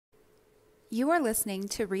You are listening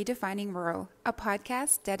to Redefining Rural, a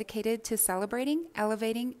podcast dedicated to celebrating,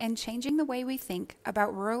 elevating, and changing the way we think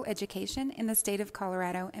about rural education in the state of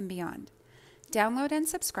Colorado and beyond. Download and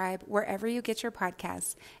subscribe wherever you get your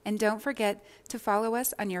podcasts, and don't forget to follow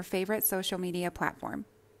us on your favorite social media platform.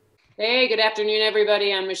 Hey, good afternoon,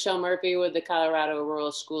 everybody. I'm Michelle Murphy with the Colorado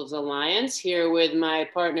Rural Schools Alliance, here with my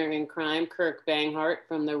partner in crime, Kirk Banghart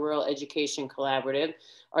from the Rural Education Collaborative.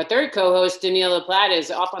 Our third co-host, Daniela Platt, is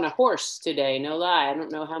off on a horse today. No lie. I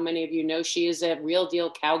don't know how many of you know she is a real deal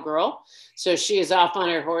cowgirl. So she is off on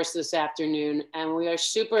her horse this afternoon, and we are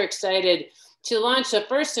super excited to launch the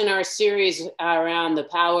first in our series around the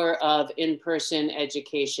power of in-person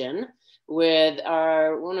education with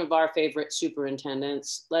one of our favorite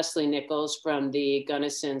superintendents, Leslie Nichols from the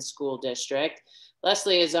Gunnison School District.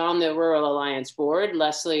 Leslie is on the Rural Alliance Board.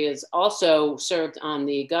 Leslie is also served on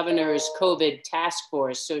the governor's COVID task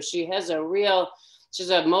force. So she has a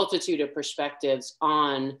multitude of perspectives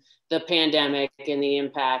on the pandemic and the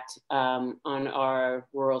impact on our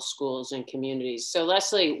rural schools and communities. So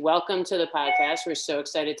Leslie, welcome to the podcast. We're so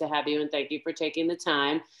excited to have you, and thank you for taking the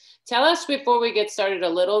time. Tell us, before we get started, a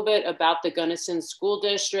little bit about the Gunnison School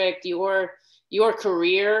District, your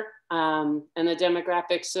career, and the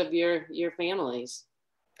demographics of your families.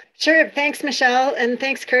 Sure. Thanks, Michelle. And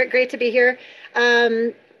thanks, Kurt. Great to be here.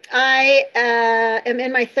 I am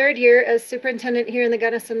in my third year as superintendent here in the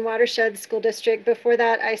Gunnison Watershed School District. Before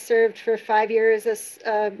that, I served for 5 years as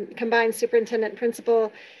combined superintendent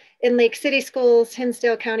principal in Lake City Schools,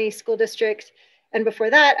 Hinsdale County School District. And before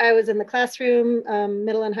that, I was in the classroom,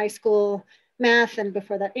 middle and high school math, and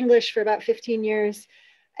before that, English for about 15 years.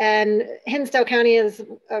 And Hinsdale County is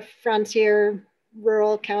a frontier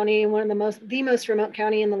rural county, one of the most remote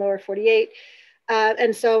county in the lower 48.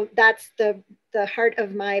 And so that's the heart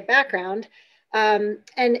of my background. And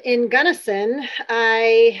in Gunnison,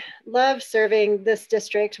 I love serving this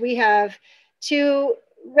district. We have two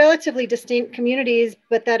relatively distinct communities,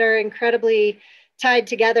 but that are incredibly tied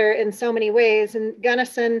together in so many ways. And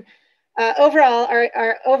Gunnison, overall,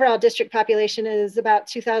 our overall district population is about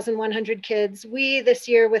 2,100 kids. We, this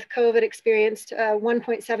year with COVID, experienced a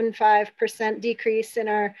 1.75% decrease in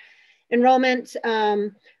our enrollment,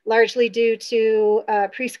 largely due to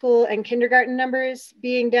preschool and kindergarten numbers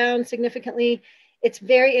being down significantly. It's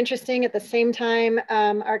very interesting. At the same time,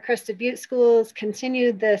 our Crested Butte schools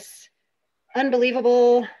continued this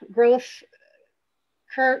unbelievable growth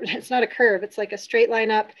curve. It's not a curve, it's like a straight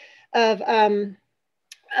line up of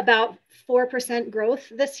about 4%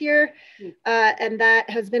 growth this year. And that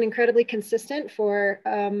has been incredibly consistent for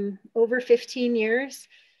over 15 years.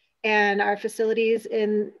 And our facilities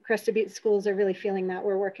in Crested Butte schools are really feeling that.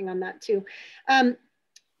 We're working on that too.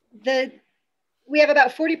 We have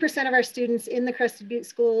about 40% of our students in the Crested Butte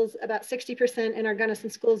schools, about 60% in our Gunnison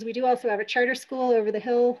schools. We do also have a charter school over the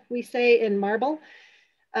hill, we say, in Marble,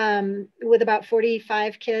 with about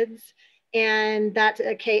 45 kids, and that's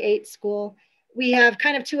a K-8 school. We have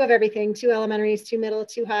kind of two of everything, two elementaries, two middle,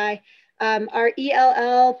 two high. Our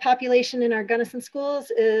ELL population in our Gunnison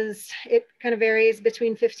schools it kind of varies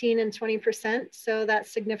between 15 and 20%. So that's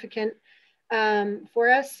significant for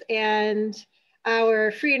us. And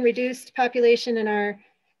our free and reduced population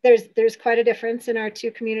there's quite a difference in our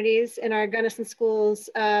two communities. In our Gunnison schools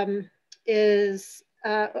is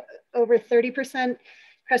over 30%,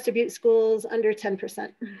 Crested Butte schools under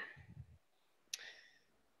 10%.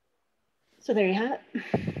 So there you have it.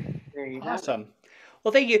 There you Awesome.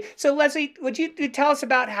 Well, thank you. So Leslie, would you tell us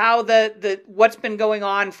about how what's been going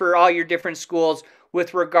on for all your different schools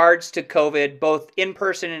with regards to COVID, both in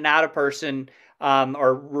person and out of person,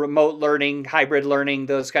 or remote learning, hybrid learning,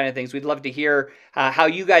 those kind of things? We'd love to hear how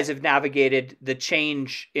you guys have navigated the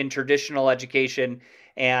change in traditional education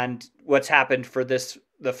and what's happened for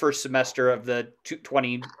the first semester of the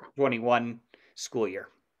 2021 school year.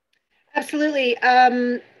 Absolutely.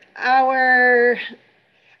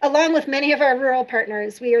 Along with many of our rural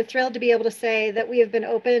partners, we are thrilled to be able to say that we have been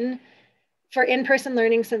open for in-person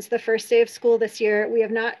learning since the first day of school this year. We have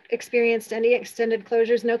not experienced any extended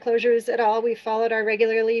closures, no closures at all. We followed our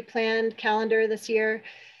regularly planned calendar this year.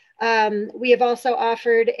 We have also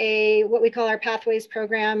offered what we call our Pathways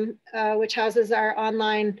program, which houses our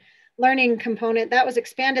online learning component. That was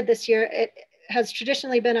expanded this year. It has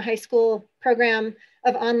traditionally been a high school program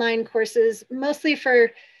of online courses, mostly for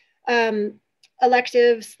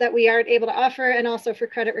electives that we aren't able to offer, and also for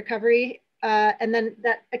credit recovery. And then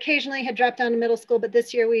that occasionally had dropped down to middle school, but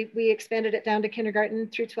this year we expanded it down to kindergarten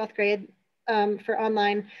through 12th grade for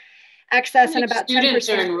online access. And about students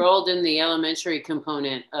 10% are enrolled in the elementary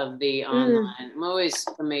component of the online. I'm always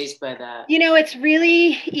amazed by that. You know, it's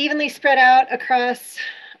really evenly spread out across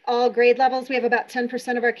all grade levels. We have about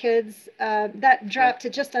 10% of our kids. That dropped to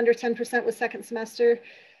just under 10% with second semester.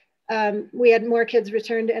 We had more kids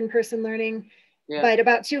return to in-person learning, but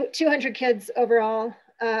about 200 kids overall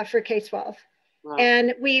for K-12. Wow.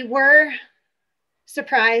 And we were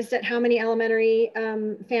surprised at how many elementary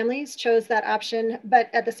families chose that option, but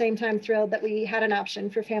at the same time thrilled that we had an option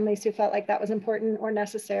for families who felt like that was important or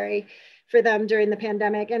necessary for them during the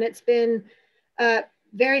pandemic. And it's been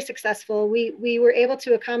very successful. We were able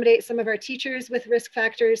to accommodate some of our teachers with risk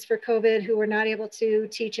factors for COVID who were not able to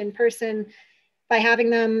teach in person by having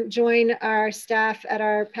them join our staff at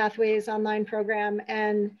our Pathways online program.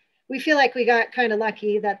 And we feel like we got kind of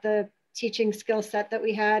lucky that the teaching skill set that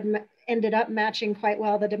we had ended up matching quite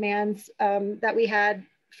well the demands that we had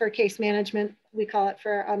for case management, we call it,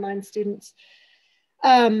 for our online students.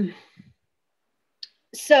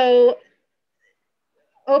 So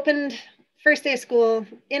opened first day of school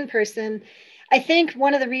in person. I think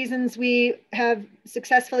one of the reasons we have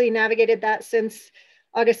successfully navigated that since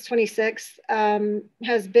August 26th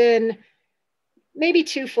has been maybe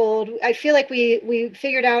twofold. I feel like we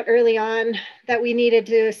figured out early on that we needed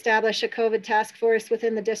to establish a COVID task force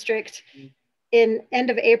within the district in end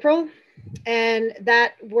of April. And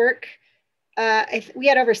that work, we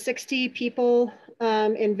had over 60 people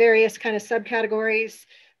in various kind of subcategories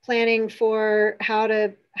planning for how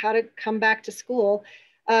to come back to school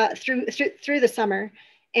through the summer.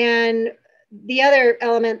 And the other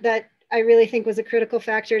element that I really think was a critical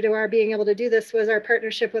factor to our being able to do this was our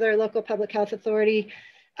partnership with our local public health authority.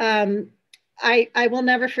 I will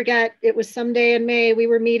never forget, it was someday in May, we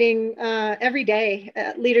were meeting every day,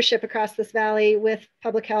 leadership across this valley with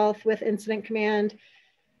public health, with incident command.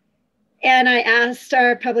 And I asked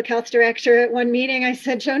our public health director at one meeting, I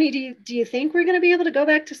said, Joni, do you think we're going to be able to go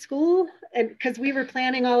back to school? And because we were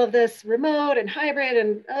planning all of this remote and hybrid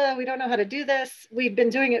and we don't know how to do this. We've been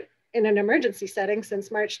doing it in an emergency setting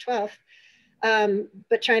since March 12th,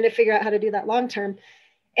 but trying to figure out how to do that long term.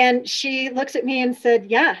 And she looks at me and said,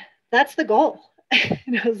 yeah, that's the goal.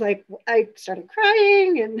 And I was like, I started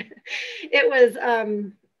crying, and it was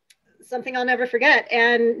something I'll never forget.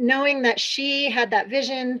 And knowing that she had that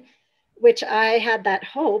vision, which I had that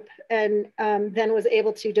hope, and then was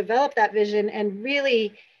able to develop that vision and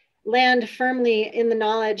really land firmly in the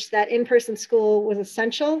knowledge that in-person school was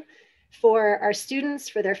essential for our students,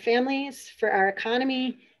 for their families, for our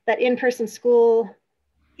economy, that in-person school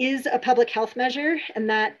is a public health measure, and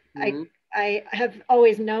that I have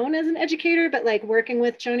always known as an educator, but like working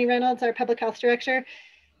with Joni Reynolds, our public health director,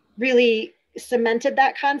 really cemented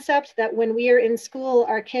that concept that when we are in school,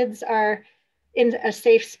 our kids are in a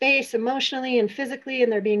safe space emotionally and physically,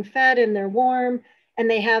 and they're being fed and they're warm, and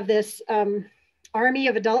they have this army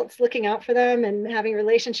of adults looking out for them and having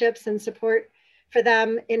relationships and support for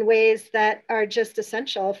them in ways that are just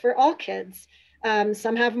essential for all kids.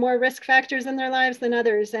 Some have more risk factors in their lives than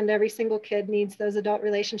others, and every single kid needs those adult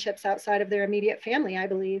relationships outside of their immediate family, I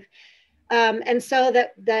believe. And so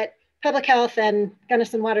that public health and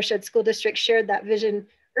Gunnison Watershed School District shared that vision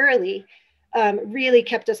early, really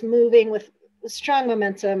kept us moving with strong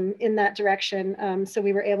momentum in that direction. So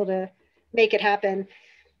we were able to make it happen.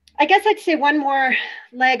 I guess I'd say one more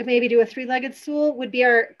leg, maybe to a three-legged stool, would be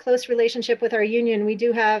our close relationship with our union. We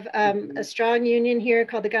do have a strong union here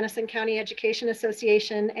called the Gunnison County Education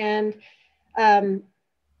Association. And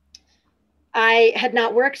I had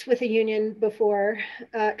not worked with a union before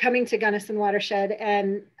coming to Gunnison Watershed,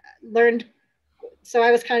 and learned, so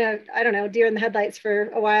I was kind of, I don't know, deer in the headlights for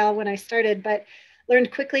a while when I started, but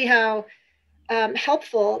learned quickly how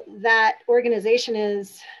helpful that organization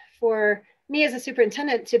is for me as a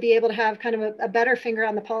superintendent to be able to have kind of a better finger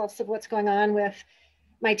on the pulse of what's going on with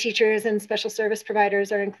my teachers, and special service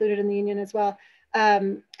providers are included in the union as well.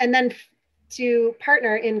 And then to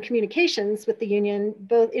partner in communications with the union,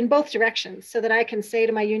 in both directions, so that I can say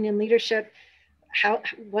to my union leadership,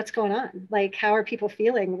 what's going on? Like, how are people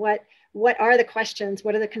feeling? What are the questions?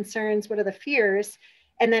 What are the concerns? What are the fears?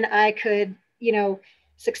 And then I could,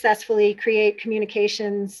 successfully create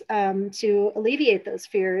communications to alleviate those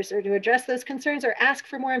fears, or to address those concerns, or ask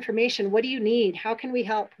for more information. What do you need? How can we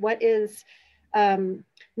help? What is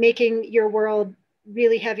making your world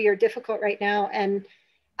really heavy or difficult right now? And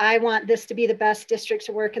I want this to be the best district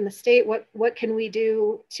to work in the state. What can we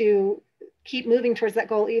do to keep moving towards that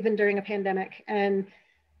goal, even during a pandemic? And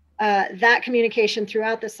that communication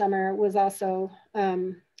throughout the summer was also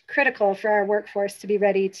critical for our workforce to be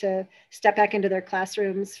ready to step back into their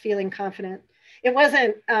classrooms feeling confident. It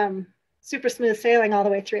wasn't super smooth sailing all the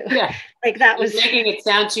way through. Yeah. Like that was making it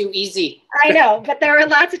sound too easy. I know, but there were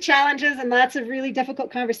lots of challenges and lots of really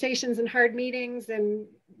difficult conversations and hard meetings and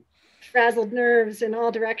frazzled nerves in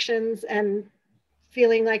all directions and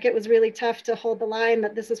feeling like it was really tough to hold the line,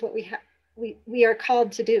 that this is what we are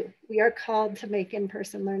called to do. We are called to make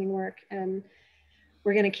in-person learning work, and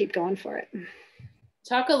we're going to keep going for it.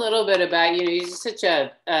 Talk a little bit about, you did such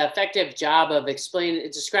a effective job of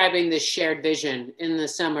describing this shared vision in the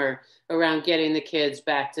summer around getting the kids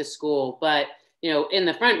back to school. But, in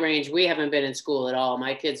the Front Range, we haven't been in school at all.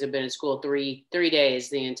 My kids have been in school three days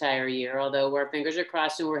the entire year, although our fingers are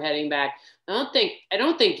crossed and we're heading back. I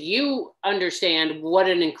don't think you understand what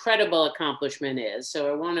an incredible accomplishment is.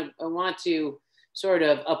 So I want to sort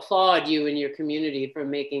of applaud you and your community for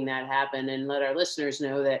making that happen, and let our listeners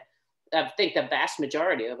know that I think the vast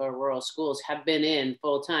majority of our rural schools have been in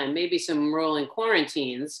full time, maybe some rolling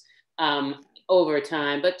quarantines over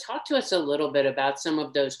time, but talk to us a little bit about some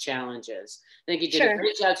of those challenges. I think you did a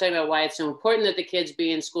great job talking about why it's so important that the kids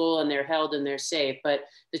be in school and they're held and they're safe, but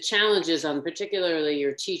the challenges on particularly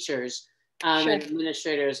your teachers and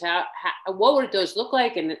administrators, what would those look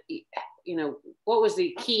like? And, what was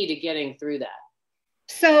the key to getting through that?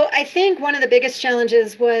 So I think one of the biggest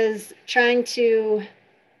challenges was trying to,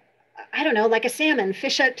 like a salmon,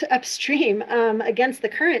 fish upstream against the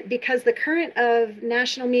current, because the current of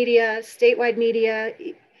national media, statewide media,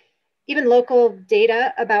 even local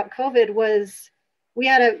data about COVID we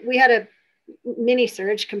had a mini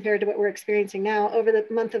surge compared to what we're experiencing now over the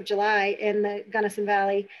month of July in the Gunnison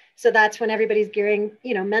Valley. So that's when everybody's gearing,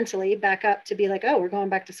 mentally back up to be like, oh, we're going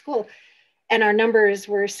back to school. And our numbers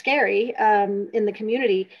were scary in the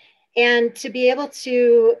community. And to be able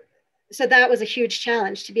to, so that was a huge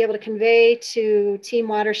challenge, to be able to convey to Team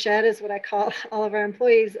Watershed, is what I call all of our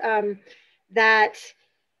employees, that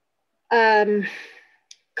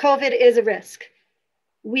COVID is a risk.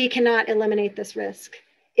 We cannot eliminate this risk.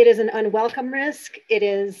 It is an unwelcome risk.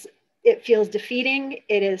 It feels defeating.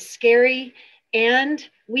 It is scary, and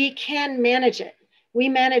we can manage it. We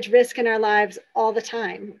manage risk in our lives all the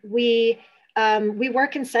time. We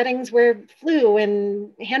work in settings where flu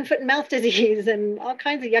and hand, foot, and mouth disease and all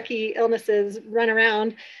kinds of yucky illnesses run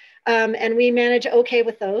around, and we manage okay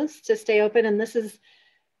with those to stay open. And this is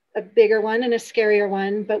a bigger one and a scarier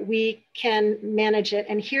one, but we can manage it.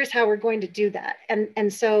 And here's how we're going to do that.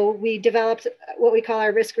 And so we developed what we call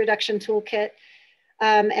our risk reduction toolkit.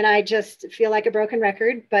 And I just feel like a broken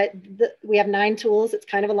record, but we have 9 tools. It's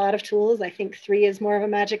kind of a lot of tools. I think 3 is more of a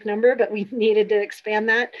magic number, but we needed to expand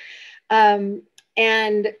that.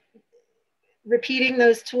 And repeating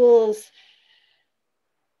those tools,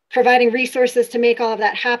 providing resources to make all of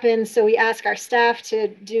that happen. So we ask our staff to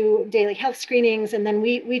do daily health screenings, and then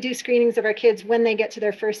we do screenings of our kids when they get to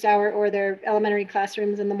their first hour or their elementary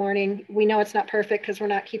classrooms in the morning. We know it's not perfect because we're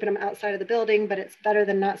not keeping them outside of the building, but it's better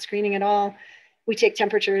than not screening at all. We take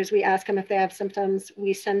temperatures, we ask them if they have symptoms,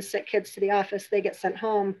 we send sick kids to the office, they get sent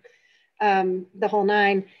home, the whole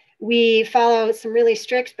 9. We follow some really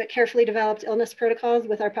strict but carefully developed illness protocols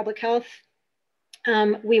with our public health.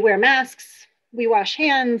 We wear masks, we wash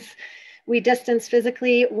hands, we distance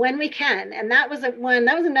physically when we can. And that was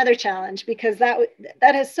another challenge, because that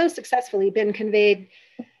has so successfully been conveyed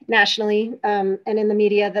nationally and in the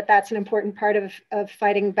media that's an important part of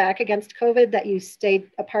fighting back against COVID, that you stay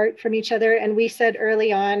apart from each other. And we said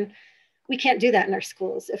early on, we can't do that in our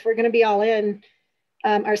schools. If we're going to be all in,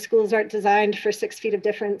 our schools aren't designed for 6 feet of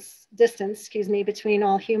distance between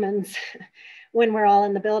all humans when we're all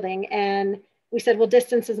in the building. And we said, we'll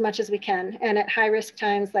distance as much as we can. And at high risk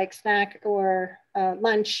times like snack or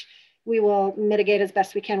lunch, we will mitigate as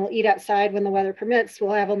best we can. We'll eat outside when the weather permits.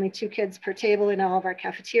 We'll have only 2 kids per table in all of our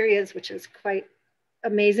cafeterias, which is quite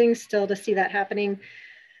amazing still to see that happening.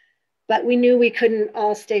 But we knew we couldn't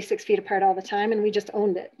all stay 6 feet apart all the time, and we just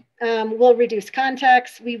owned it. We'll reduce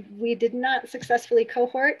contacts. We did not successfully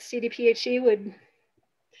cohort. CDPHE would,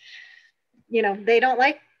 they don't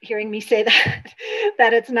like hearing me say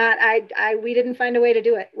that it's not, we didn't find a way to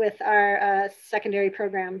do it with our secondary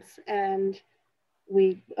programs. And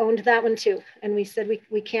we owned that one too. And we said,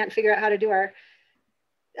 we can't figure out how to do our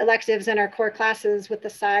electives and our core classes with the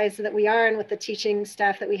size that we are and with the teaching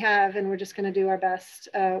staff that we have. And we're just going to do our best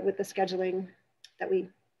with the scheduling that we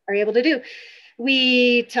are able to do.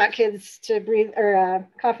 We taught kids to breathe or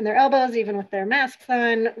cough in their elbows, even with their masks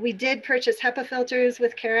on. We did purchase HEPA filters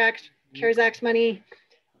with CARES Act money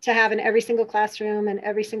to have in every single classroom and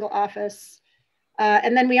every single office.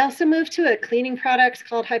 And then we also moved to a cleaning product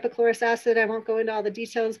called hypochlorous acid. I won't go into all the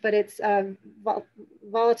details, but it's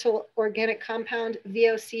volatile organic compound,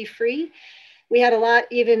 VOC free. We had a lot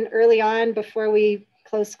even early on before we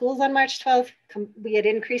closed schools on March 12th. We had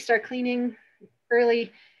increased our cleaning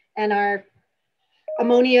early, and our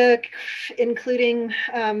ammonia, including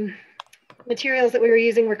materials that we were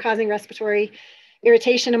using were causing respiratory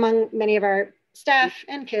irritation among many of our staff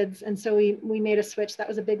and kids. And so we made a switch. That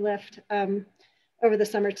was a big lift over the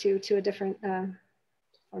summer to a different format.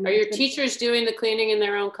 Are your teachers doing the cleaning in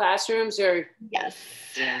their own classrooms or? Yes.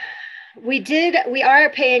 We are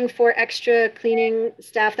paying for extra cleaning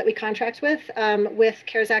staff that we contract with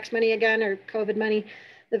CARES Act money again, or COVID money,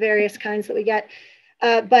 the various kinds that we get.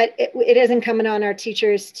 But it is incumbent on our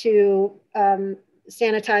teachers to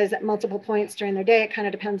sanitize at multiple points during their day. It kind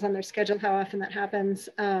of depends on their schedule, how often that happens.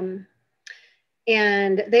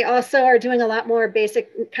 And they also are doing a lot more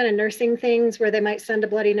basic kind of nursing things where they might send a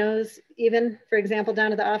bloody nose, even, for example, down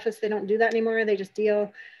to the office. They don't do that anymore. They just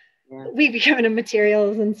deal. Yeah. We've given them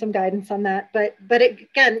materials and some guidance on that. But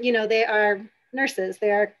again, you know, they are nurses,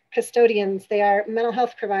 they are custodians, they are mental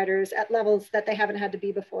health providers at levels that they haven't had to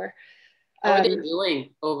be before. How are they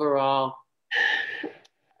doing overall?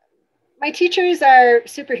 My teachers are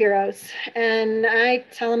superheroes, and I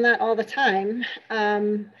tell them that all the time.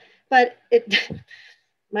 But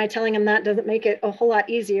my telling them that doesn't make it a whole lot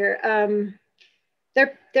easier.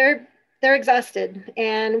 They're exhausted,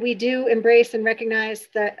 and we do embrace and recognize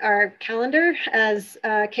that our calendar as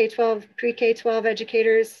K-12, pre-K-12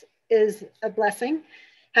 educators is a blessing.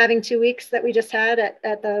 Having 2 weeks that we just had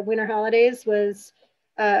at the winter holidays was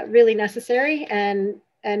really necessary and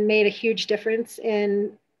made a huge difference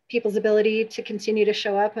in people's ability to continue to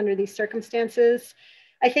show up under these circumstances.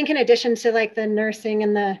 I think in addition to like the nursing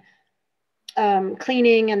and the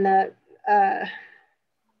cleaning and the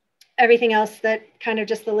everything else that kind of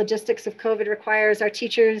just the logistics of COVID requires, our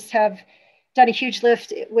teachers have done a huge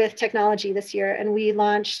lift with technology this year. And we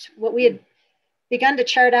launched what we had begun to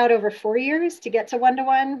chart out over 4 years to get to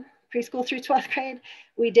one-to-one preschool through 12th grade.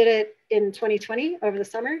 We did it in 2020 over the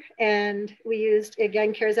summer. And we used,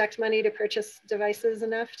 again, CARES Act money to purchase devices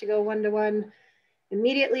enough to go one-to-one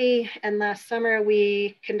immediately. And last summer,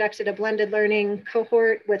 we conducted a blended learning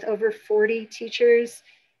cohort with over 40 teachers,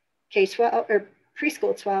 K-12 or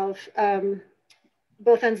preschool 12,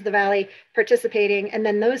 both ends of the valley participating. And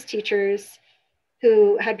then those teachers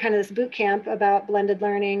who had kind of this boot camp about blended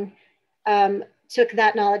learning took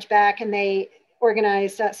that knowledge back, and they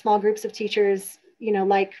organized small groups of teachers, you know,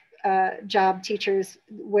 like job teachers,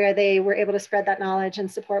 where they were able to spread that knowledge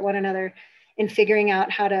and support one another in figuring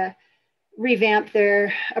out how to revamp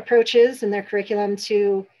their approaches and their curriculum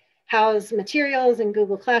to house materials in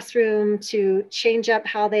Google Classroom, to change up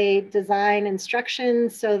how they design instruction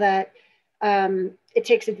so that it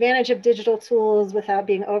takes advantage of digital tools without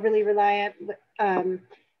being overly reliant,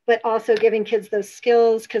 but also giving kids those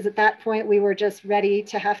skills, because at that point we were just ready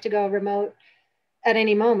to have to go remote at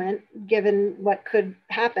any moment, given what could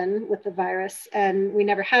happen with the virus. And we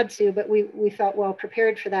never had to, but we felt well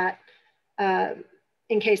prepared for that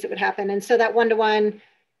in case it would happen. And so that one-to-one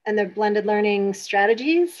and the blended learning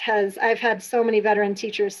strategies I've had so many veteran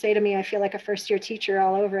teachers say to me, I feel like a first-year teacher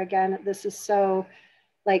all over again. This is so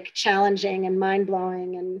like challenging and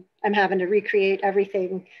mind-blowing, and I'm having to recreate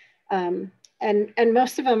everything. And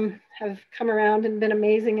most of them have come around and been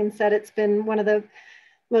amazing and said it's been one of the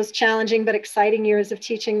most challenging but exciting years of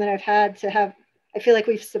teaching that I've had to have. I feel like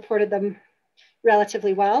we've supported them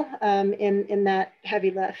relatively well in that heavy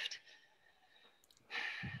lift.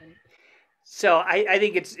 So I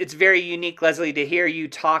think it's very unique, Leslie, to hear you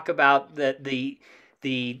talk about the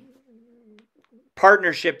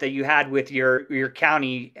partnership that you had with your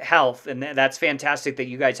county health, and that's fantastic that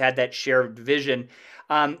you guys had that shared vision.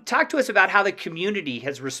 Talk to us about how the community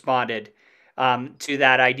has responded to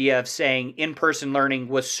that idea of saying in-person learning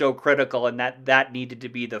was so critical and that needed to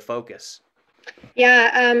be the focus.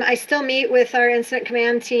 Yeah, I still meet with our incident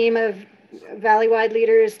command team of valley-wide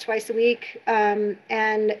leaders twice a week,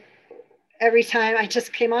 and every time I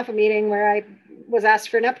just came off a meeting where I was asked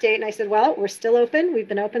for an update, and I said, well, we're still open. We've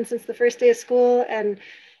been open since the first day of school, and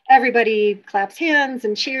everybody claps hands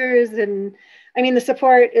and cheers. And I mean, the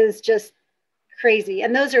support is just crazy.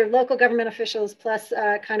 And those are local government officials plus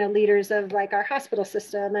kind of leaders of like our hospital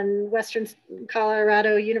system and Western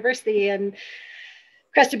Colorado University and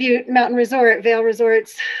Crested Butte Mountain Resort, Vail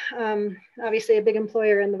Resorts, obviously a big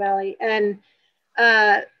employer in the Valley. And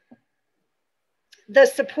the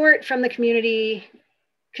support from the community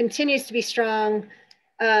continues to be strong.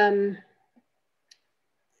 I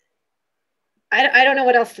don't know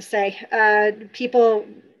what else to say. People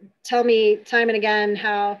tell me time and again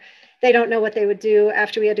how they don't know what they would do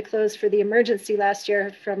after we had to close for the emergency last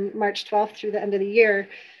year from March 12th through the end of the year.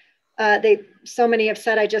 So many have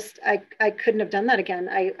said, I couldn't have done that again.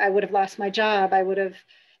 I would have lost my job. I would have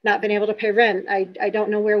not been able to pay rent. I don't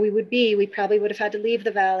know where we would be. We probably would have had to leave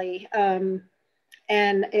the Valley.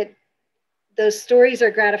 And those stories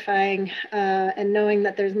are gratifying, and knowing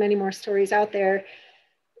that there's many more stories out there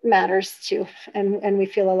matters too. And we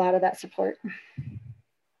feel a lot of that support.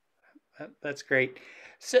 That's great.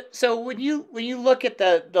 So when you look at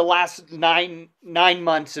the last nine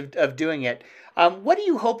months of doing it, what do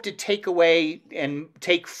you hope to take away and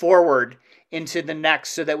take forward into the next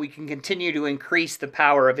so that we can continue to increase the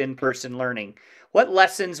power of in-person learning? What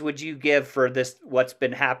lessons would you give for this, what's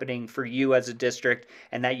been happening for you as a district,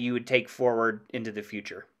 and that you would take forward into the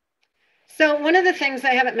future? So one of the things I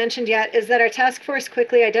haven't mentioned yet is that our task force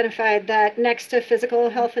quickly identified that next to physical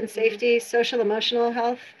health and safety, social emotional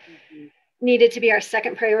health needed to be our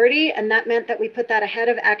second priority. And that meant that we put that ahead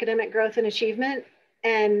of academic growth and achievement.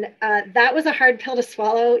 And that was a hard pill to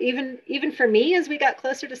swallow, even for me, as we got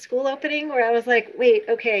closer to school opening, where I was like, wait,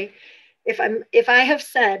 okay, if I have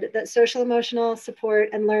said that social emotional support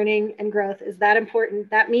and learning and growth is that important,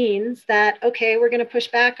 that means that, okay, we're going to push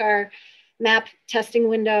back our MAP testing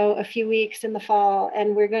window a few weeks in the fall,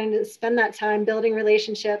 and we're going to spend that time building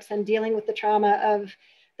relationships and dealing with the trauma of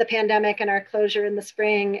the pandemic and our closure in the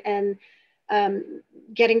spring, and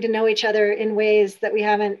getting to know each other in ways that we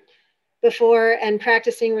haven't before, and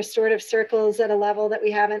practicing restorative circles at a level that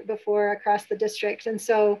we haven't before across the district. And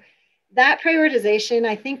so that prioritization,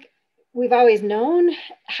 I think we've always known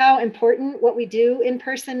how important what we do in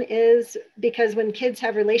person is, because when kids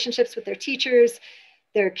have relationships with their teachers,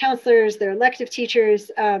 their counselors, their elective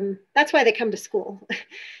teachers, that's why they come to school,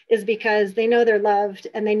 is because they know they're loved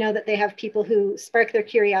and they know that they have people who spark their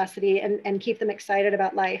curiosity and keep them excited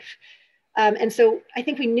about life. And so I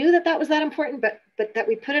think we knew that was that important, but that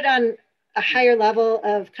we put it on a higher level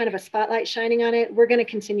of kind of a spotlight shining on it. We're going to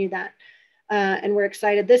continue that. And we're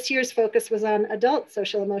excited. This year's focus was on adult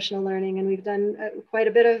social emotional learning, and we've done quite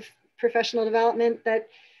a bit of professional development that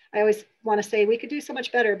I always want to say we could do so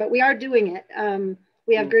much better, but we are doing it.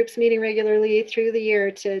 We have groups meeting regularly through the year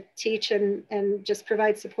to teach and just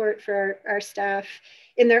provide support for our staff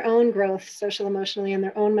in their own growth, social emotionally, and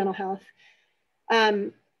their own mental health.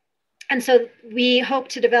 And so we hope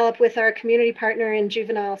to develop with our community partner in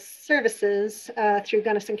juvenile services through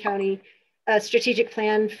Gunnison County a strategic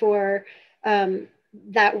plan for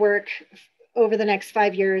that work over the next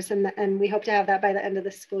 5 years. And we hope to have that by the end of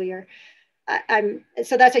the school year.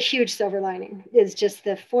 So that's a huge silver lining, is just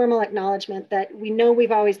the formal acknowledgement that we know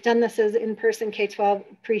we've always done this as in-person K-12,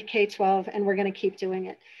 pre-K-12, and we're going to keep doing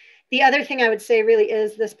it. The other thing I would say really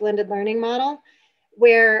is this blended learning model,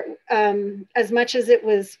 where as much as it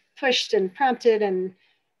was pushed and prompted and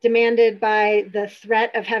demanded by the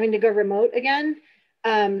threat of having to go remote again,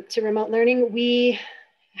 to remote learning, we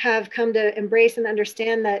have come to embrace and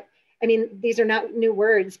understand that, I mean, these are not new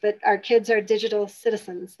words, but our kids are digital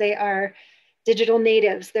citizens. They are digital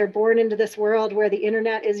natives. They're born into this world where the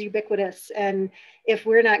internet is ubiquitous. And if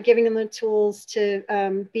we're not giving them the tools to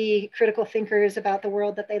be critical thinkers about the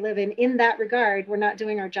world that they live in that regard, we're not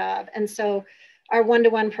doing our job. And so our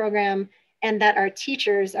one-to-one program, and that our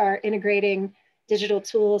teachers are integrating digital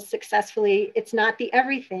tools successfully. It's not the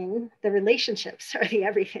everything, the relationships are the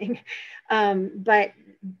everything.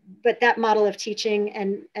 But that model of teaching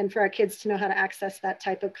and for our kids to know how to access that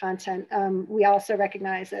type of content, we also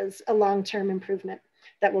recognize as a long-term improvement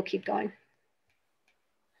that will keep going.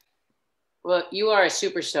 Well, you are a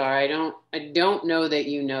superstar. I don't know that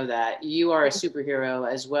you know that. You are a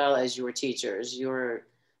superhero as well as your teachers.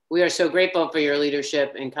 We are so grateful for your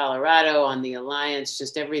leadership in Colorado, on the Alliance,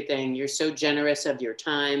 just everything. You're so generous of your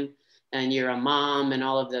time, and you're a mom and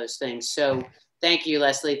all of those things. So thank you,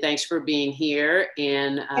 Leslie. Thanks for being here.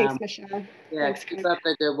 And thanks, Michelle. Yeah, Thanks, keep up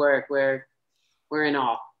the good work. We're in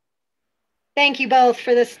awe. Thank you both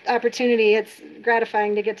for this opportunity. It's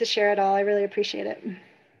gratifying to get to share it all. I really appreciate it.